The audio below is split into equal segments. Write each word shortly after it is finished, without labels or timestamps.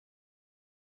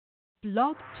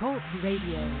Blog Talk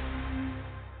Radio.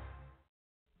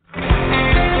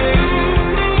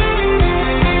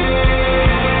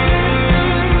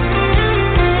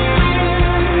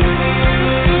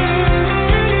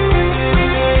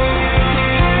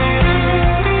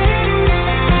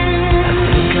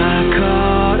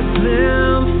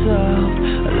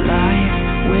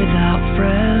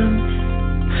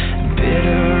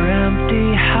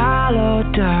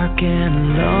 Dark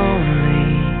and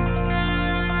lonely.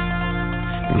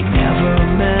 We never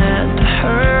meant to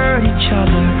hurt each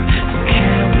other. So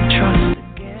can we trust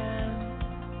again?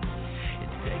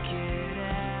 It's like it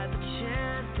had the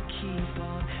chance to keep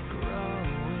on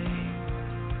growing.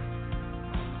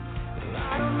 I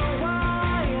don't know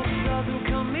why it doesn't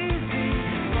come easy,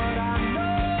 but I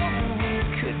know we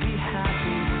could be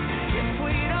happy if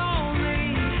we'd only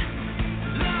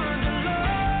learn to love.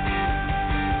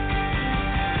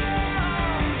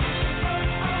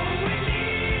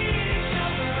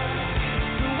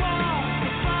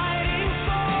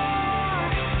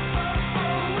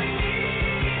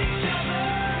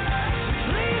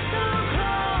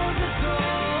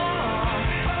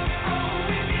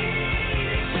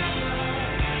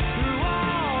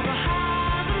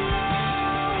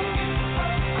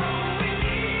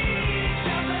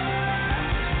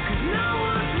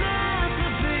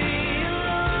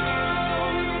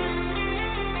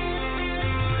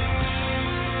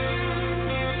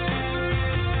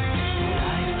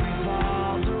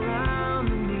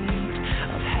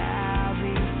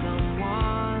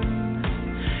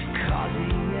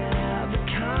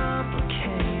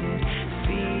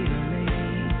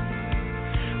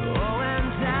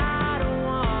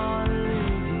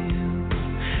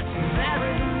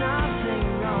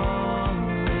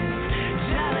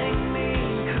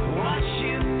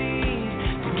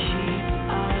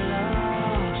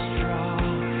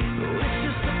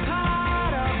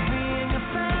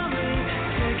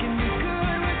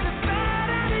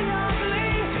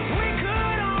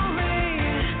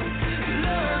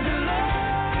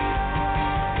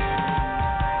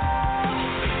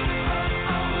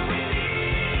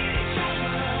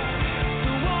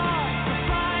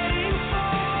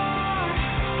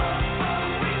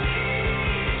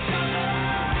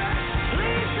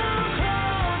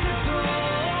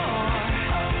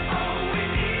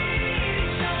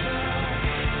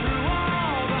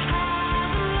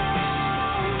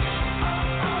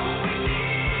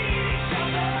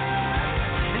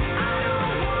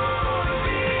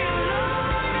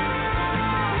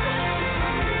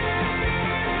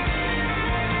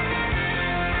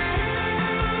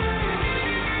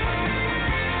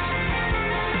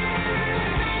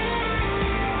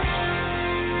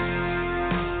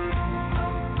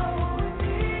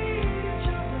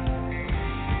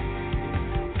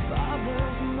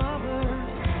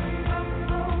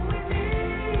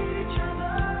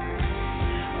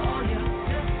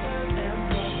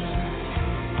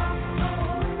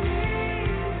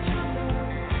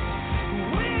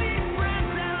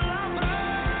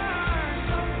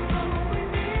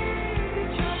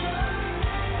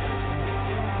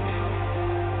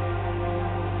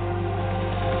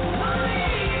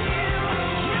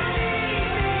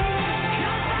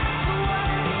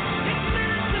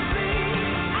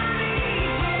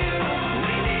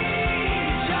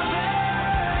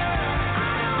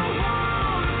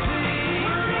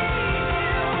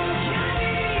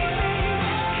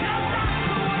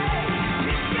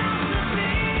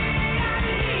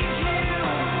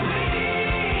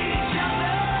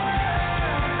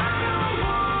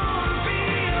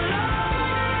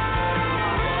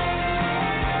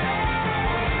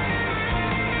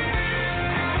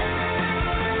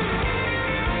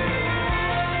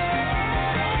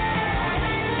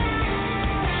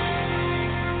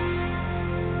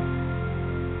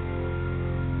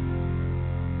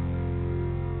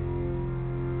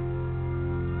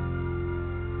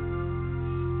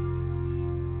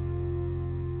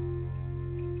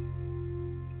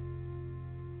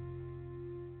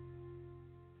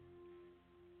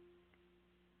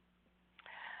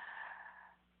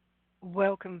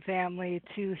 Welcome, family,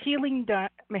 to Healing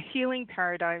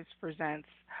Paradigms presents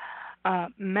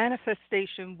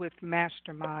Manifestation with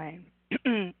Mastermind.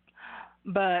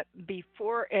 But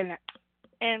before and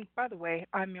by the way,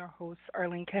 I'm your host,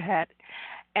 Arlene Kahet.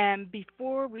 And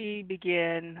before we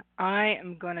begin, I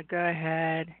am going to go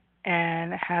ahead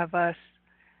and have us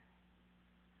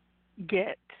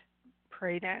get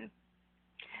prayed in.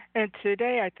 And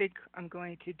today I think I'm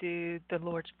going to do the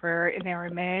Lord's Prayer in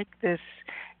Aramaic. This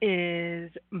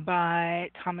is by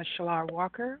Thomas Shallar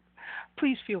Walker.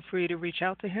 Please feel free to reach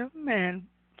out to him and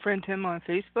friend him on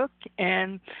Facebook,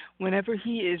 and whenever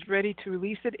he is ready to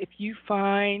release it, if you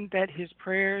find that his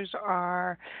prayers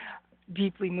are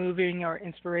deeply moving or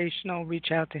inspirational,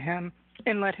 reach out to him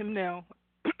and let him know.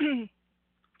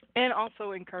 And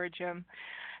also encourage him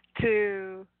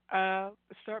to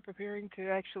start preparing to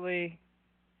actually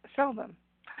sell them.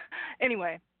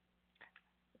 Anyway,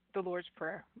 the Lord's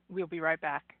Prayer. We'll be right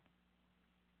back.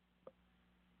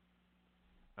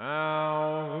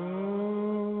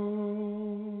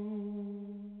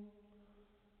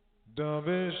 Da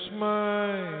bist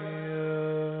meine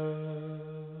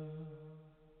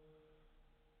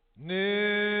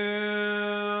nel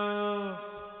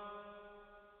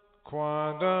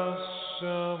quando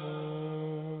siamo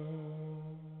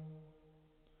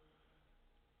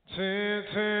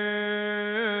tete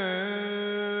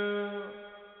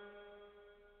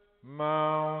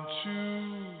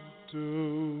maututo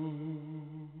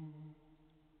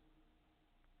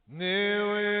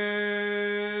newe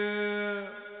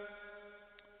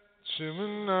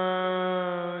Chimanayu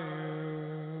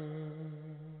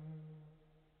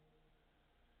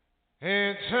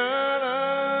Eternal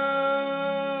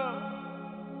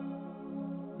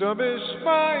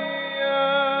Dobishmaya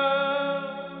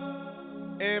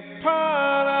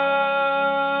Epara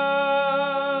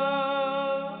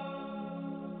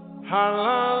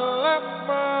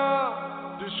Halalema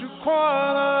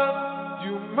Dishukwana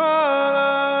Yumana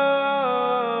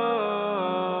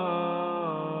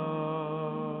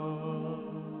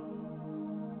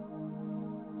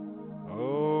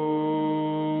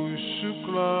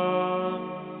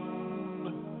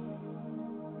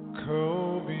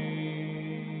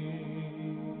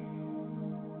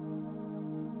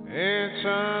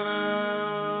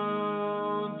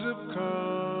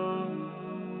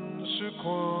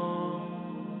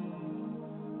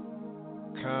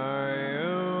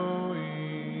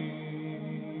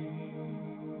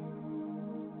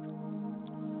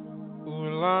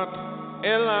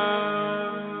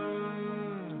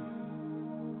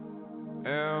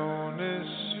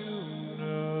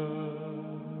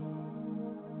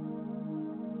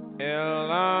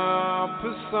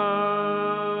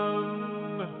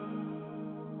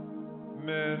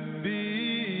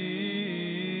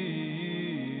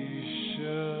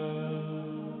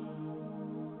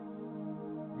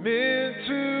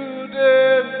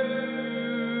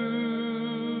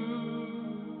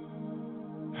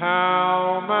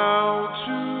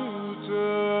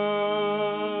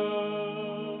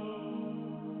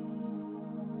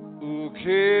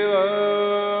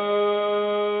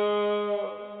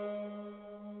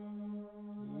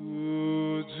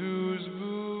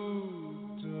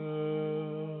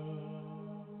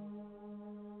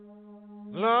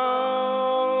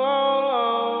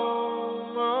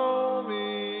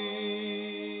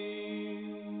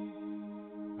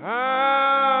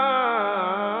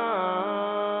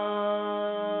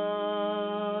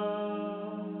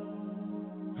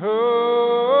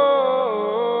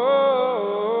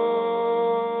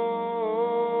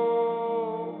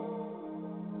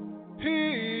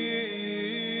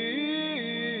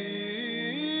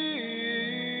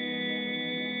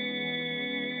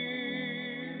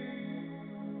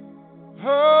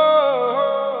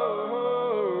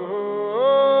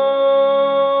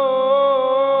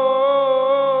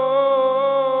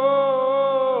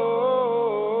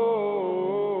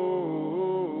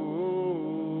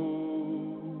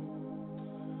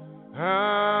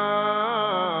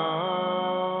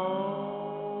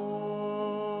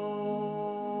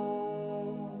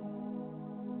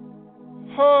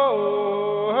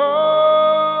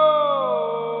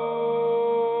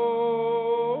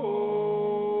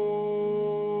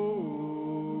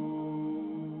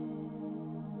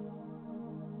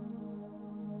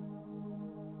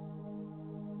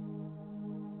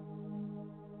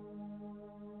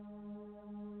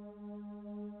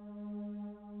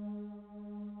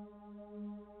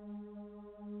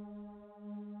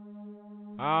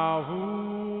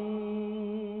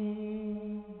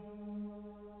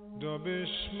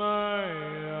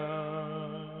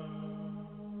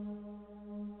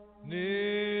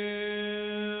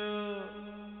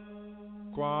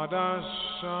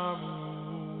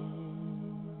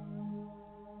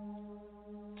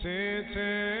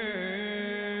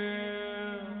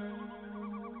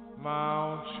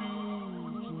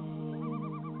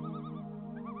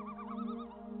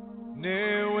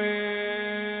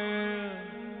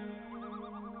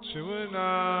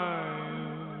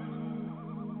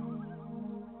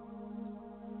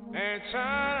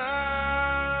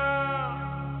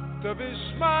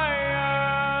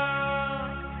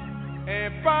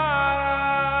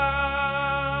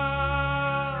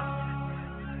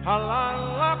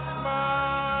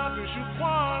Halalakma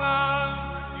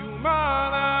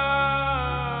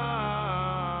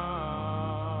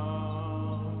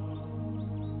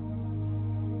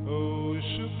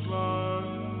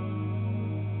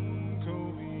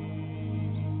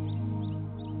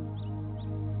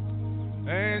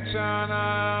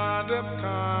Chanadep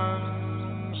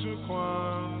Kansuquan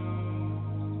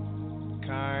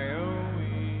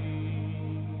Kaioi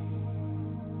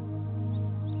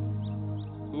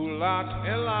Ulat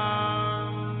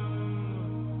Elan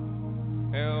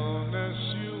El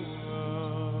Nesula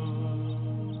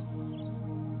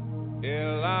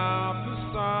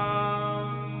Elapisan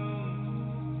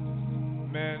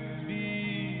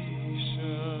Mendisha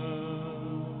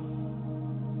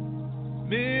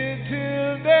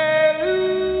Mitildelu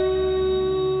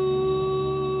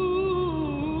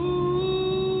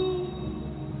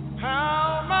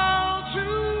How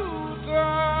Malchuta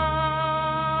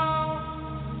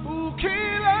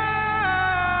Ukila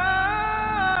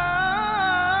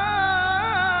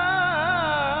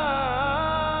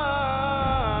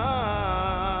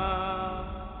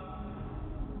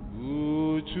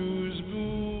Uchus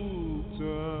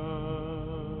Bukta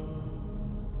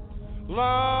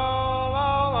La la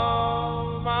la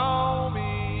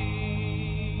Maumi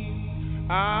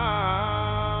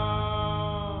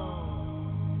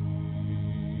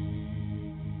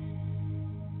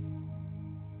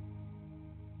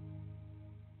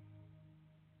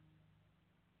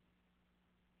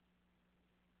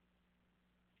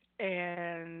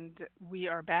And we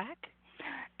are back.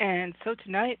 And so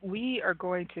tonight we are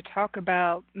going to talk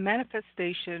about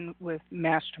manifestation with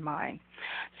Mastermind.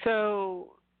 So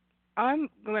I'm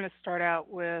going to start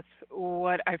out with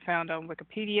what I found on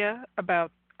Wikipedia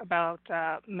about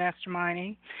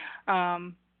masterminding.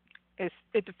 Um,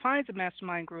 it defines a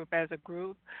mastermind group as a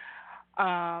group.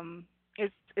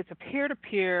 It's a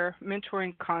peer-to-peer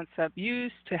mentoring concept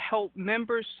used to help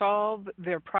members solve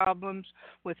their problems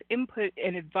with input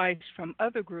and advice from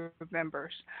other group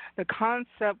members. The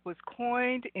concept was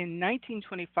coined in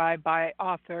 1925 by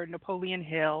author Napoleon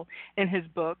Hill in his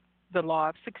book The Law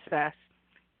of Success.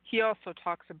 He also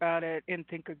talks about it in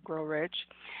Think and Grow Rich,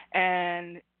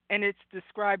 and it's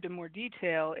described in more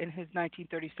detail in his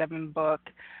 1937 book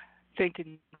Think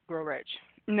and Grow Rich.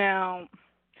 Now,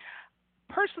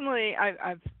 personally,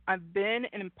 I've been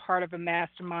in part of a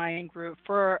mastermind group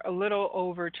for a little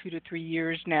over 2 to 3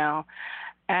 years now,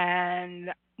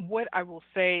 and what I will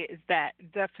say is that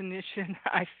definition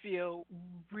I feel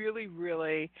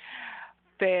really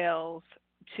fails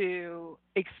to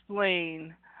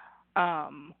explain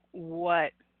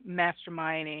what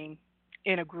masterminding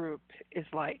in a group is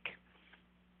like.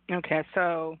 Okay,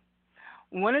 so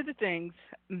one of the things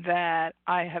that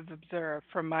I have observed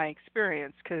from my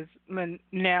experience, because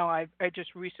now I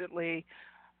just recently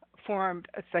formed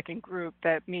a second group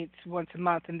that meets once a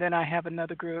month, and then I have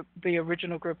another group, the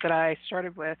original group that I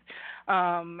started with,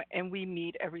 and we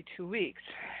meet every 2 weeks.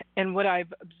 And what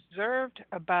I've observed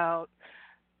about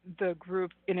the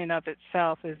group in and of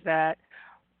itself is that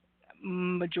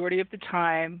majority of the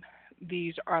time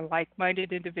these are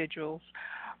like-minded individuals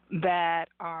that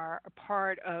are a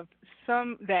part of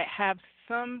that have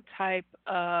some type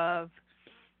of,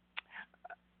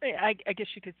 I guess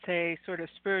you could say, sort of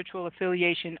spiritual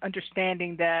affiliation,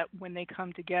 understanding that when they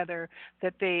come together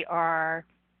that they are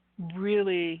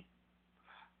really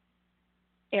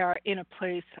are in a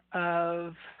place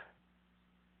of,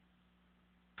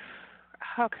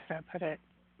 how can I put it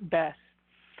best,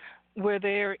 where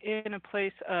they're in a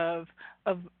place of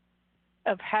of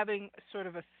having sort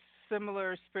of a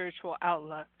similar spiritual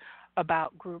outlook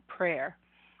about group prayer.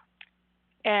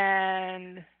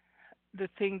 And the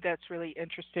thing that's really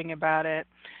interesting about it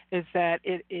is that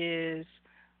it is,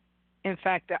 in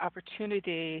fact, the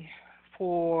opportunity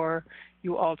for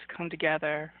you all to come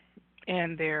together.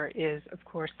 And there is, of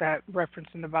course, that reference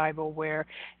in the Bible where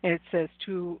it says,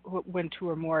 when two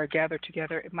or more are gathered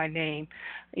together in my name,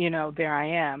 there I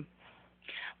am.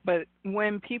 But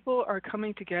when people are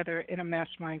coming together in a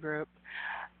mastermind group,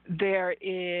 there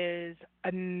is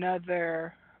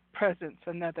another presence,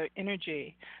 another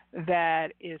energy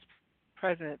that is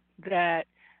present that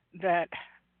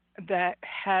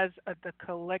has the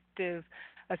collective,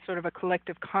 a sort of a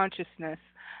collective consciousness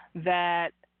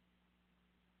that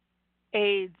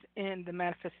aids in the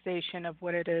manifestation of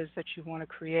what it is that you want to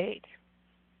create.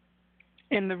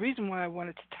 And the reason why I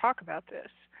wanted to talk about this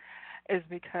is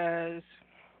because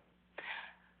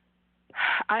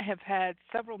I have had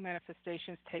several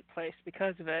manifestations take place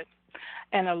because of it.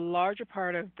 And a larger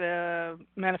part of the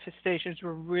manifestations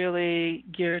were really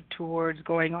geared towards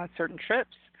going on certain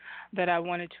trips that I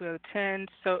wanted to attend,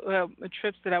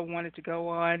 trips that I wanted to go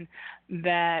on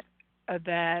that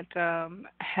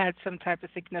had some type of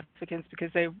significance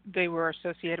because they were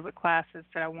associated with classes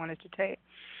that I wanted to take.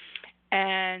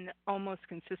 And almost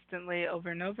consistently over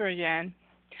and over again,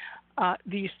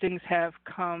 these things have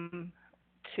come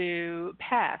to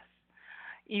pass.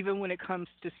 even when it comes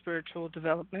to spiritual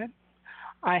development.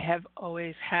 I have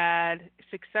always had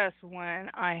success when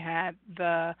I had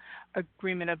the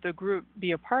agreement of the group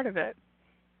be a part of it.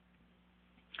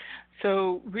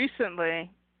 So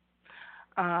recently,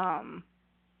 um,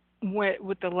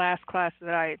 with the last class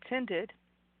that I attended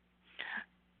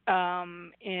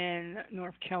in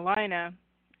North Carolina,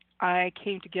 I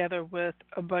came together with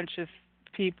a bunch of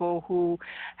people who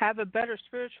have a better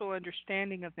spiritual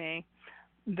understanding of me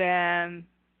than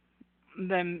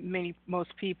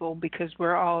most people, because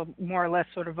we're all more or less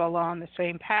sort of along the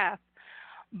same path.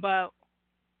 But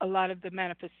a lot of the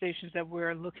manifestations that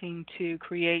we're looking to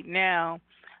create now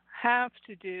have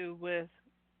to do with,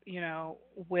 you know,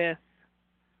 with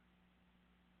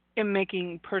in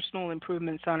making personal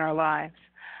improvements on our lives,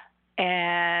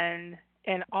 and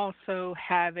also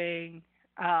having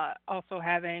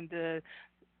the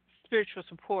spiritual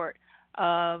support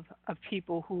of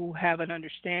people who have an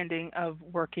understanding of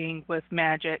working with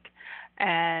magic,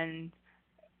 and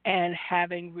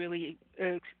having really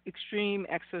extreme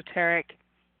esoteric,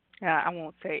 I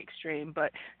won't say extreme,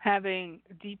 but having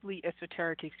deeply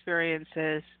esoteric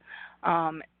experiences,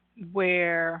 um,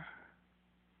 where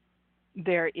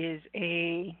there is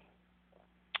a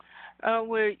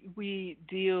where we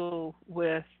deal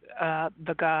with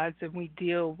the gods, and we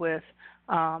deal with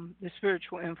the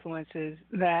spiritual influences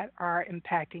that are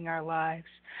impacting our lives.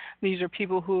 These are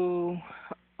people who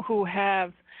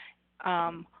have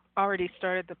already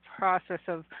started the process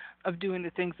of doing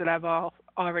the things that I've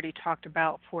already talked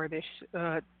about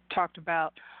talked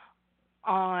about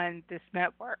on this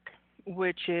network,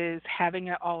 which is having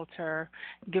an altar,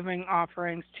 giving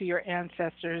offerings to your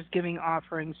ancestors, giving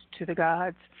offerings to the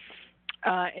gods,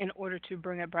 in order to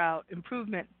bring about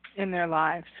improvement in their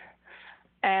lives.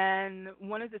 And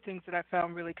one of the things that I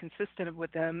found really consistent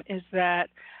with them is that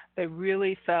they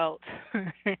really felt,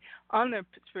 on their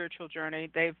spiritual journey,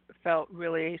 they've felt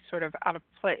really sort of out of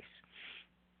place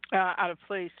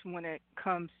when it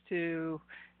comes to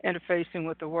interfacing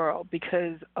with the world,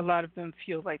 because a lot of them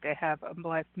feel like they have a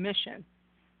life mission.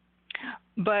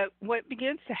 But what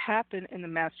begins to happen in the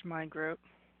mastermind group,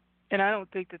 and I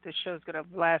don't think that this show is going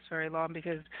to last very long,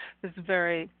 because this is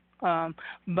very,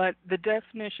 but the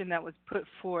definition that was put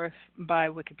forth by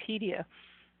Wikipedia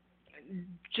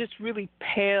just really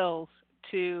pales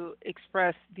to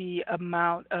express the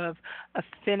amount of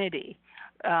affinity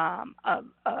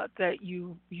that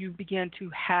you begin to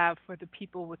have for the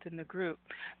people within the group,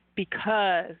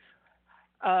 because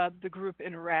of the group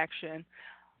interaction,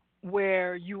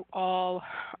 where you all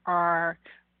are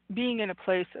being in a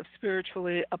place of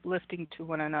spiritually uplifting to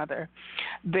one another.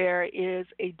 There is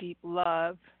a deep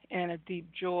love and a deep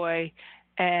joy,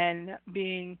 and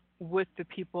being with the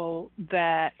people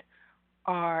that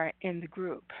are in the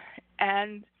group.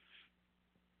 And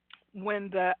when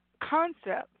the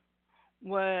concept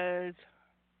was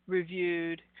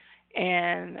reviewed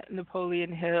in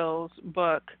Napoleon Hill's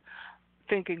book,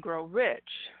 Think and Grow Rich,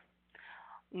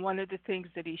 one of the things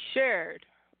that he shared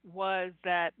was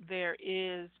that there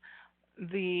is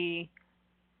the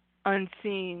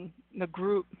unseen, the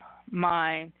group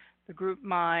mind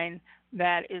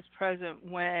that is present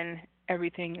when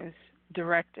everything is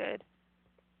directed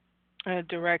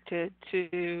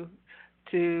to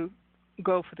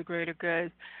go for the greater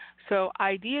good. So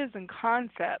ideas and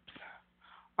concepts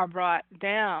are brought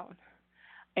down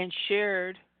and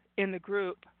shared in the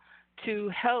group to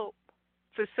help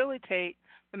facilitate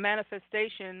the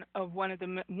manifestation of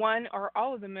one or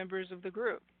all of the members of the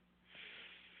group.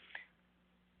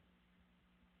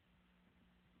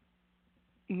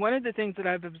 One of the things that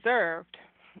I've observed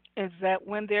is that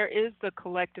when there is the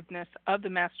collectiveness of the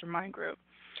mastermind group,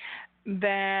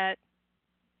 that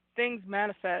things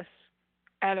manifest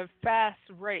at a fast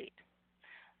rate.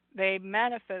 They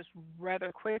manifest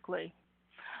rather quickly,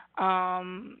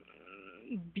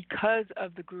 because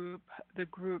of the group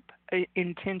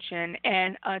intention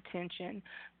and attention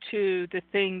to the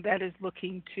thing that is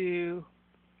looking to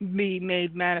be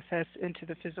made manifest into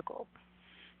the physical.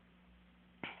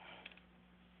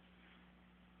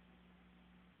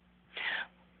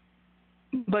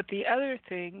 But the other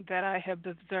thing that I have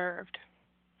observed,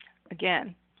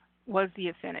 again, was the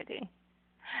affinity,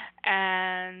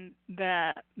 and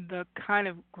that the kind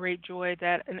of great joy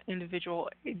that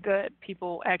that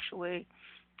people actually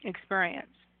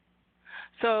experience.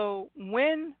 So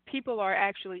when people are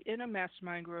actually in a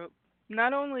mastermind group,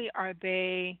 not only are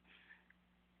they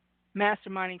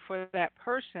masterminding for that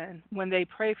person, when they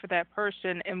pray for that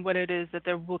person and what it is that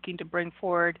they're looking to bring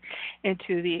forward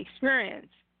into the experience,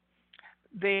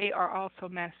 they are also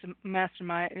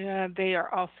mastermind. They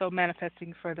are also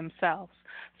manifesting for themselves.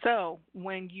 So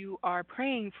when you are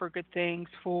praying for good things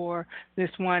for this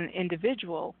one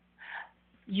individual,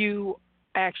 you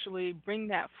actually bring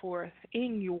that forth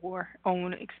in your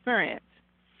own experience.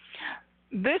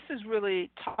 This is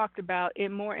really talked about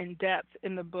in more in depth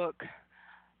in the book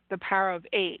The Power of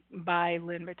Eight by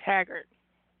Lynn McTaggart.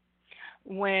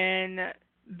 When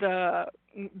the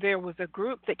there was a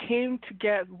group that came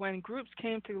together, when groups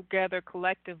came together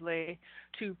collectively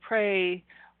to pray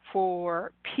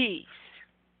for peace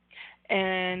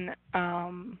and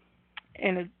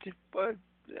in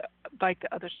like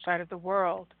the other side of the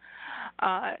world,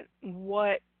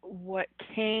 what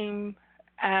came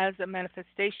as a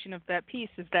manifestation of that peace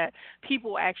is that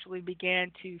people actually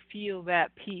began to feel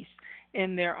that peace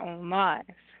in their own lives.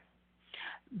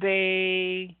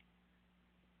 They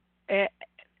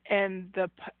and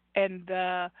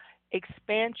the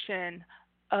expansion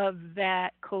of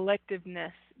that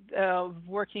collectiveness of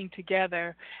working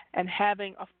together and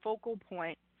having a focal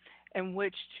point in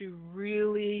which to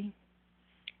really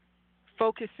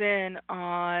focus in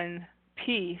on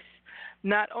peace.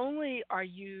 Not only are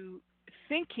you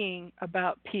thinking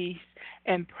about peace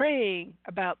and praying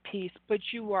about peace, but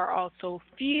you are also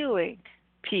feeling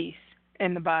peace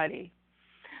in the body.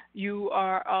 You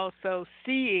are also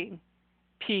seeing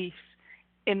peace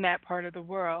in that part of the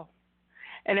world.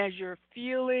 And as you're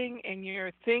feeling and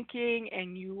you're thinking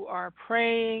and you are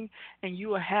praying and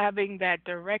you are having that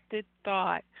directed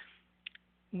thought,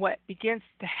 what begins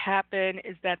to happen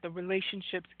is that the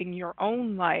relationships in your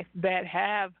own life that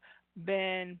have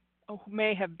been,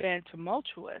 may have been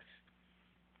tumultuous,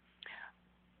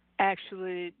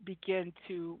 actually begin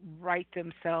to write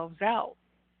themselves out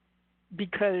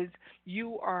because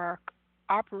you are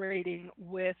operating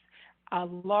with a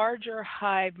larger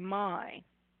hive mind.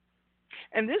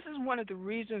 And this is one of the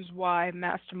reasons why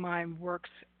Mastermind works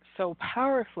so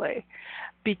powerfully,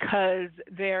 because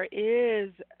there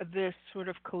is this sort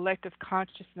of collective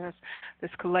consciousness,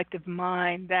 this collective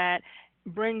mind that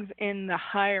brings in the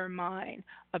higher mind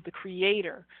of the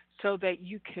creator so that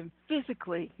you can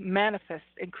physically manifest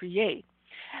and create.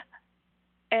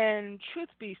 And truth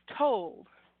be told,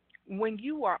 when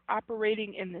you are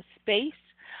operating in the space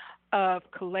of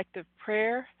collective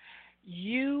prayer,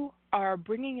 you are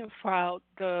bringing about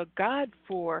the God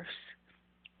force.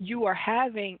 You are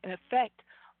having an effect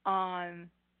on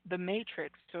the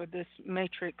matrix or this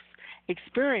matrix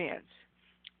experience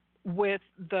with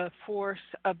the force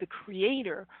of the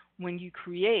creator when you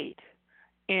create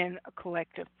in a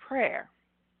collective prayer.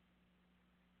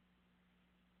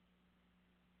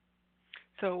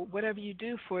 So whatever you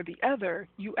do for the other,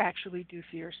 you actually do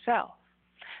for yourself.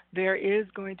 There is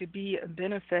going to be a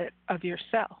benefit of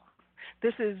yourself.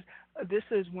 This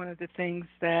is one of the things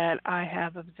that I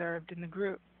have observed in the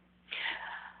group.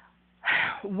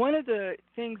 One of the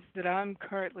things that I'm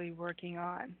currently working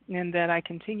on and that I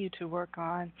continue to work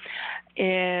on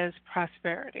is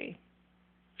prosperity.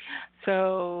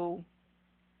 So,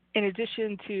 in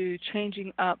addition to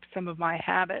changing up some of my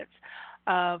habits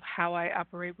of how I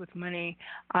operate with money,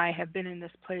 I have been in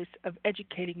this place of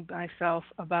educating myself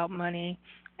about money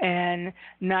and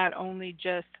not only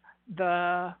just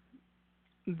the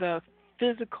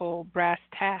physical brass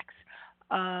tacks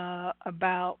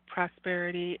about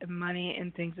prosperity and money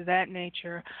and things of that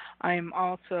nature. I am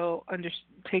also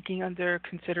taking under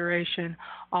consideration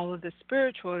all of the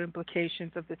spiritual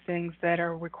implications of the things that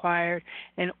are required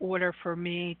in order for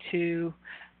me to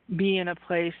be in a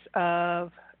place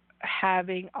of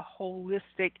having a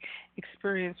holistic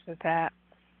experience with that.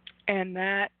 And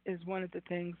that is one of the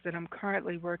things that I'm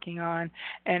currently working on.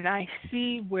 And I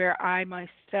see where I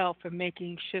myself am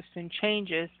making shifts and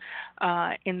changes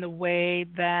in the way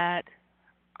that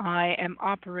I am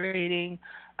operating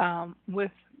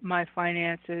with my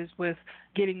finances, with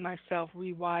getting myself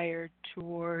rewired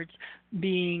towards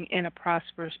being in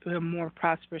a more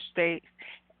prosperous state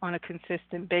on a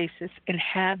consistent basis and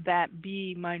have that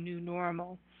be my new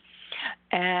normal.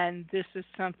 And this is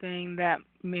something that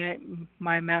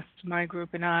my mastermind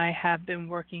group and I have been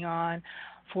working on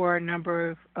for a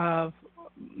number of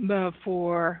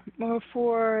for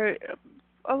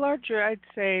a larger, I'd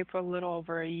say, for a little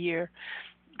over a year,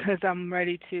 because I'm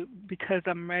ready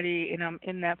and I'm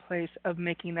in that place of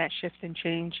making that shift and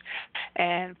change.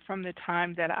 And from the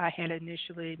time that I had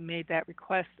initially made that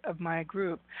request of my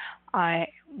group,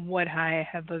 what I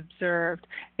have observed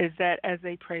is that as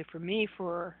they pray for me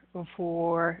for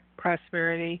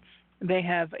prosperity, they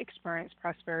have experienced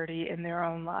prosperity in their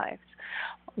own lives,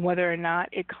 whether or not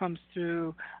it comes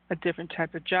through a different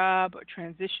type of job, a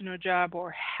transitional job,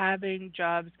 or having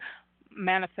jobs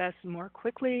manifest more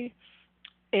quickly.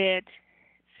 It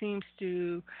seems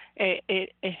to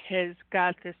it has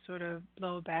got this sort of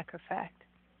blowback effect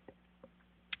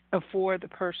for the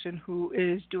person who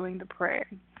is doing the prayer.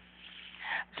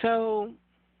 So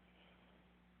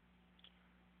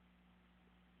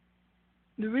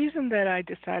the reason that I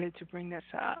decided to bring this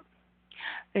up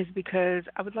is because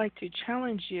I would like to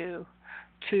challenge you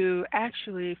to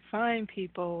actually find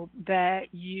people that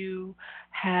you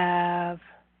have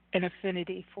an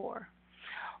affinity for,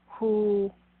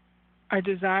 who are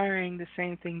desiring the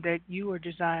same thing that you are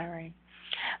desiring.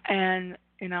 And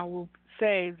I will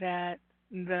say that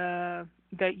the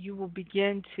that you will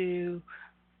begin to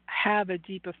have a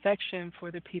deep affection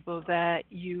for the people that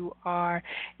you are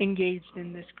engaged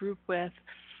in this group with,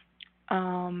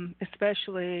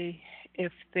 especially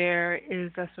if there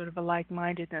is a sort of a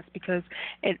like-mindedness. Because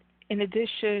in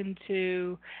addition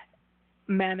to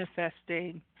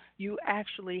manifesting, you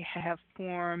actually have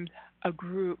formed a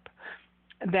group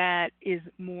that is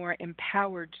more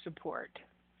empowered support.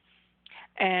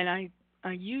 And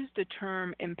I use the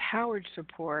term empowered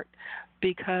support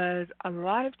because a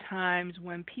lot of times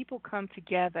when people come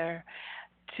together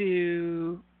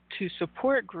to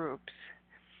support groups,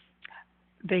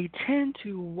 they tend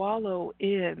to wallow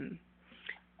in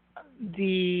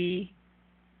the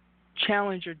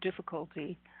challenge or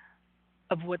difficulty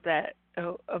of what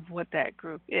that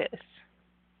group is.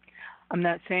 I'm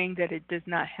not saying that it does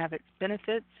not have its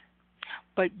benefits,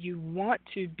 but you want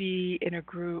to be in a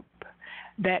group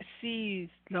that sees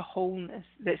the wholeness,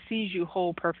 that sees you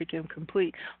whole, perfect, and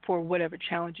complete for whatever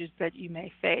challenges that you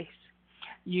may face.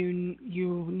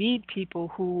 You need people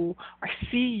who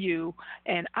see you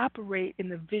and operate in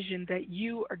the vision that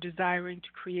you are desiring to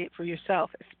create for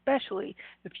yourself, especially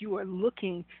if you are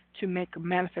looking to make a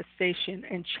manifestation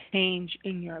and change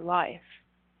in your life.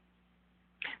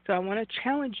 So I want to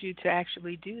challenge you to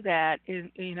actually do that in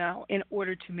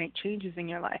order to make changes in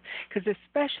your life. Because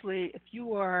especially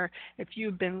if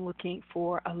you've been looking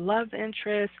for a love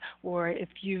interest, or if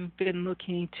you've been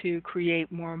looking to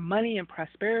create more money and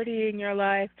prosperity in your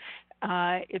life,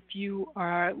 if you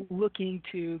are looking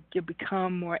to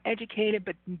become more educated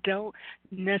but don't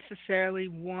necessarily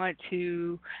want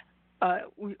to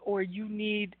or you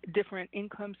need different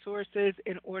income sources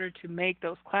in order to make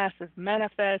those classes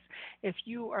manifest, if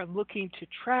you are looking to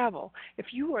travel, if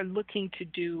you are looking to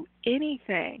do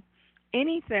anything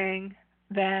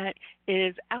that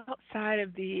is outside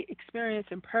of the experience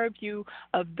and purview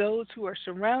of those who are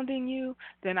surrounding you,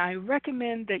 then I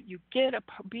recommend that you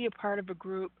be a part of a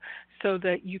group so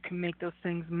that you can make those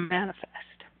things manifest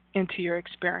into your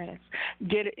experience.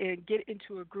 Get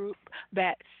into a group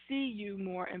that see you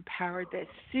more empowered, that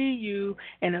see you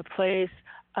in a place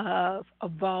of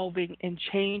evolving and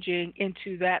changing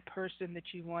into that person that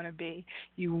you want to be.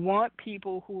 You want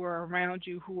people who are around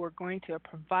you who are going to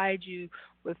provide you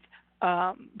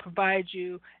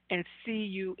and see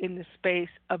you in the space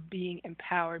of being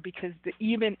empowered, because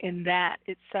even in that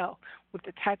itself, with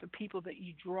the type of people that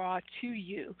you draw to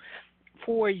you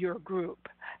for your group,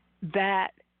 that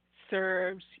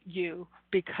serves you,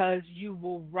 because you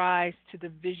will rise to the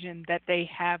vision that they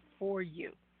have for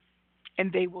you,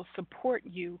 and they will support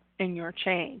you in your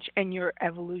change and your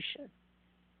evolution.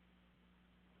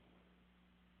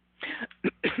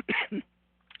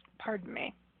 Pardon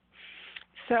me.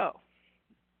 So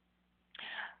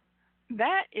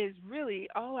that is really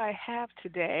all I have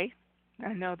today.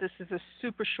 I know this is a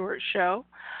super short show,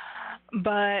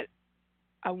 but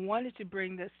I wanted to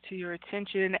bring this to your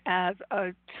attention as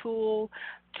a tool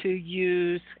to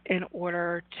use in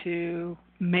order to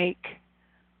make,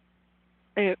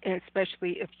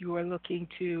 especially if you are looking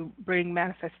to bring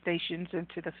manifestations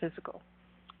into the physical.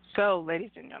 So, ladies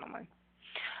and gentlemen,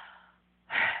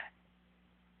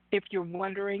 if you're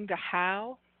wondering the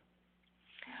how,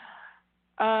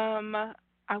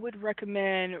 I would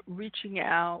recommend reaching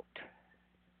out,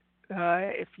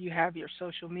 if you have your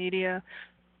social media,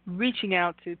 reaching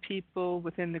out to people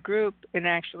within the group and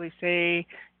actually say,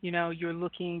 you're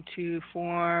looking to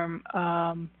form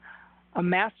a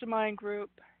mastermind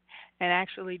group, and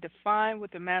actually define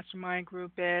what the mastermind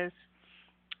group is,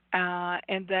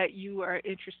 and that you are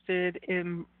interested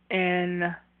in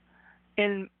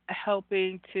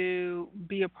helping to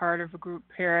be a part of a group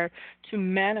prayer to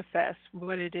manifest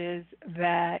what it is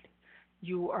that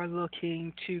you are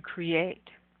looking to create.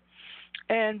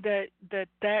 And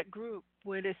that group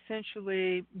would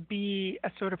essentially be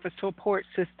a sort of a support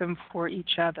system for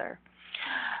each other.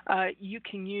 You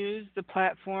can use the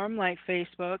platform like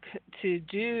Facebook to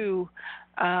do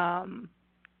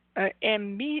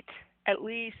and meet at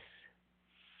least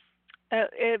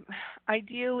It,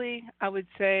 ideally, I would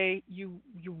say you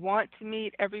want to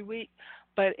meet every week,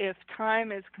 but if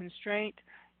time is constraint,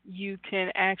 you can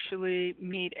actually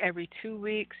meet every 2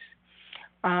 weeks,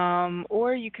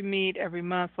 or you can meet every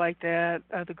month like that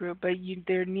other group. But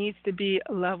there needs to be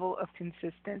a level of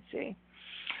consistency.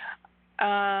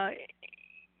 Uh,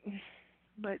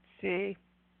 let's see.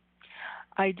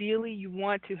 Ideally, you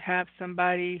want to have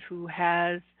somebody who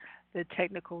has the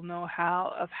technical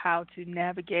know-how of how to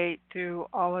navigate through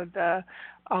all of the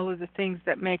things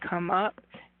that may come up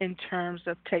in terms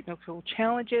of technical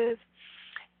challenges.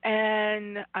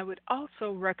 And I would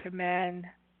also recommend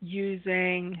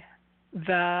using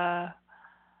the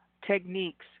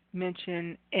techniques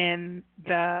mentioned in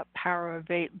The Power of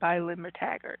Eight by Limber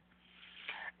Taggart.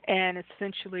 And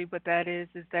essentially, what that is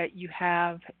that you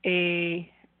have a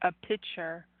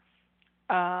picture.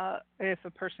 If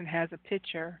a person has a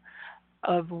picture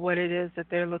of what it is that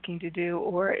they're looking to do,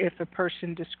 or if a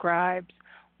person describes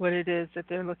what it is that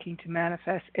they're looking to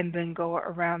manifest, and then go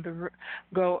around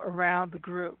the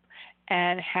group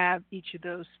and have each of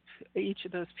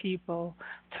those people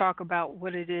talk about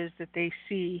what it is that they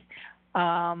see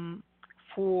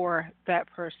for that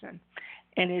person.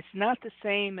 And it's not the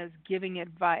same as giving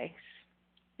advice.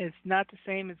 It's not the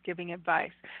same as giving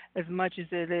advice as much as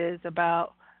it is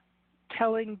about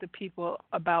telling the people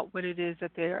about what it is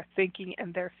that they are thinking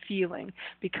and they're feeling,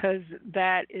 because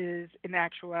that is, in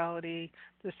actuality,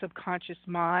 the subconscious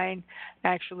mind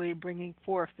actually bringing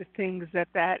forth the things that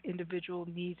that individual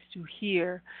needs to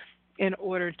hear in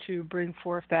order to bring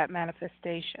forth that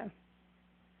manifestation.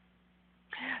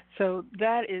 So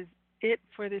that is it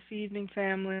for this evening,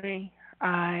 family.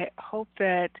 I hope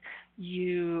that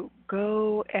you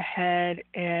go ahead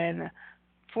and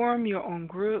form your own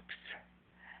groups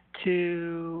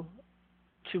to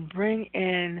bring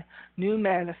in new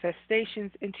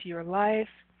manifestations into your life.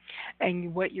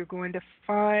 And what you're going to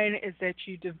find is that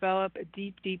you develop a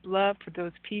deep, deep love for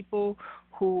those people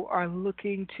who are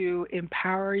looking to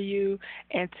empower you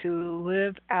and to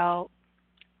live out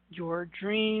your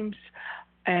dreams,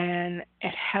 and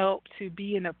help to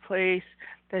be in a place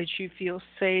that you feel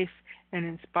safe and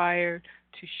inspired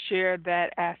to share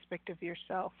that aspect of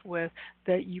yourself with,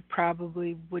 that you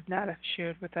probably would not have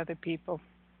shared with other people.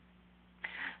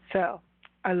 So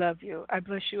I love you. I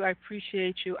bless you. I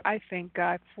appreciate you. I thank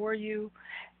God for you.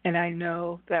 And I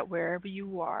know that wherever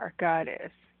you are, God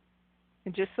is.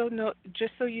 And just so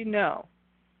you know,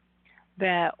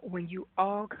 that when you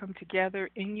all come together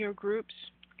in your groups,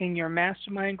 in your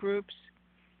mastermind groups,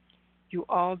 you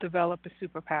all develop a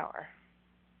superpower.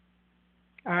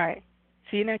 All right.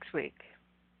 See you next week.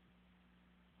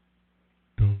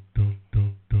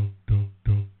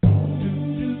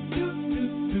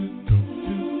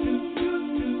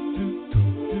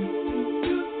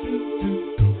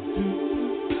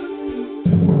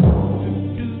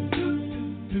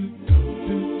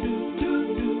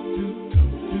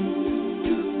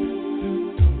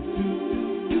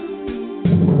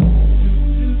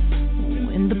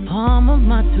 When the palm of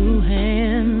my two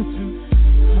hands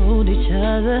hold each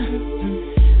other,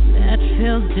 that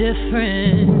feels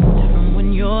different from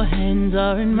when your hands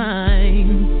are in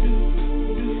mine.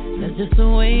 That's just the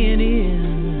way it is.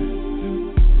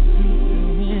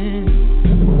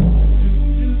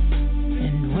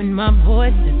 And when my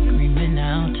voice is screaming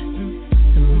out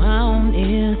to my own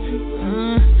ears,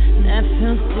 that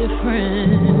feels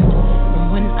different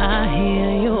from when I hear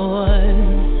yours.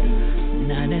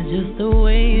 Now that's just the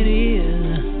way it is.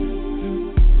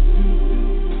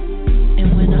 And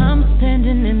when I'm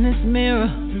standing in this mirror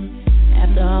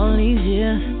after all these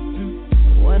years,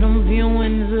 what I'm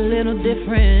viewing is a little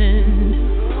different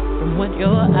from what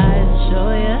your eyes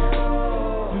show ya.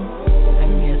 I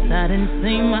guess I didn't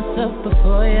see myself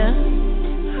before ya.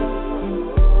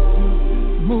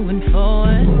 Moving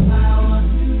forward,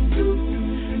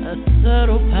 a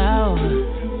subtle power,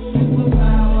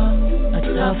 a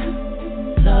tough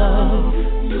love,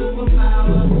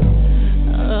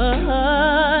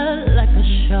 like a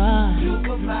shark,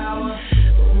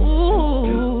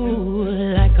 ooh,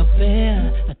 like a bear,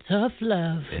 a tough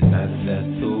love. And I thought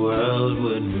the world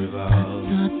would revolve. I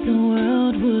thought the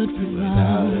world would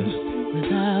revolve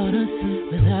without us,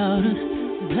 without us,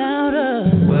 without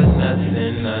us. But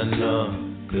nothing I know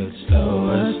could slow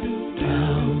us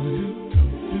down.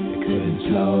 It couldn't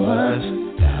slow us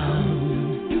down.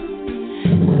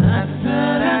 I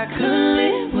thought I could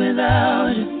live without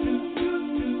you.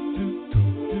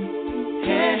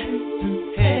 Hey,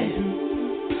 hey.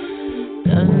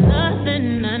 'Cause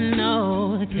nothing I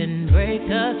know can break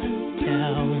us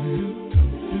down.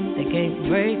 They can't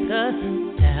break us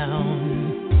down.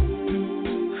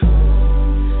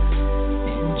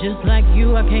 Just like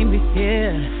you, I can't be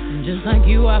scared. And just like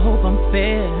you, I hope I'm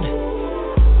fed.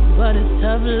 But it's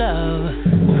tough love.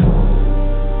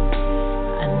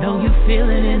 I know you feel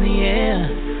it in the air.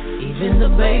 Even the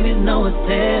babies know it's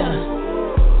there.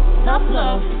 Tough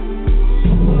love.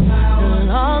 The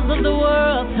laws of the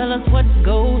world tell us what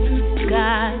goes to the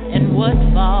sky and what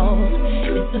falls.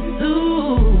 It's a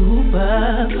superpower.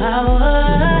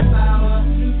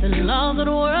 The laws of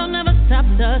the world never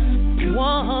stopped us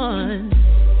once.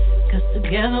 'Cause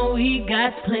together we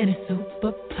got plenty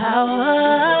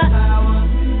superpower.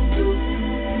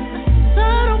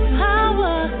 Subtle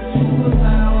power.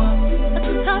 A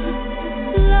tough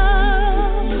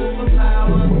love.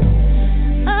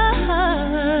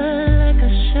 Like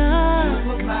a shot.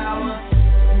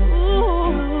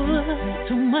 Ooh,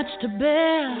 too much to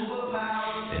bear.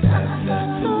 And I thought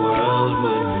the world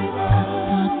would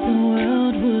revolve. The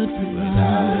world would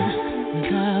revolve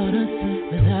without us,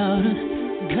 without us,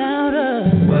 without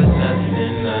us. But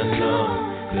nothing I know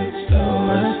could slow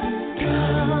us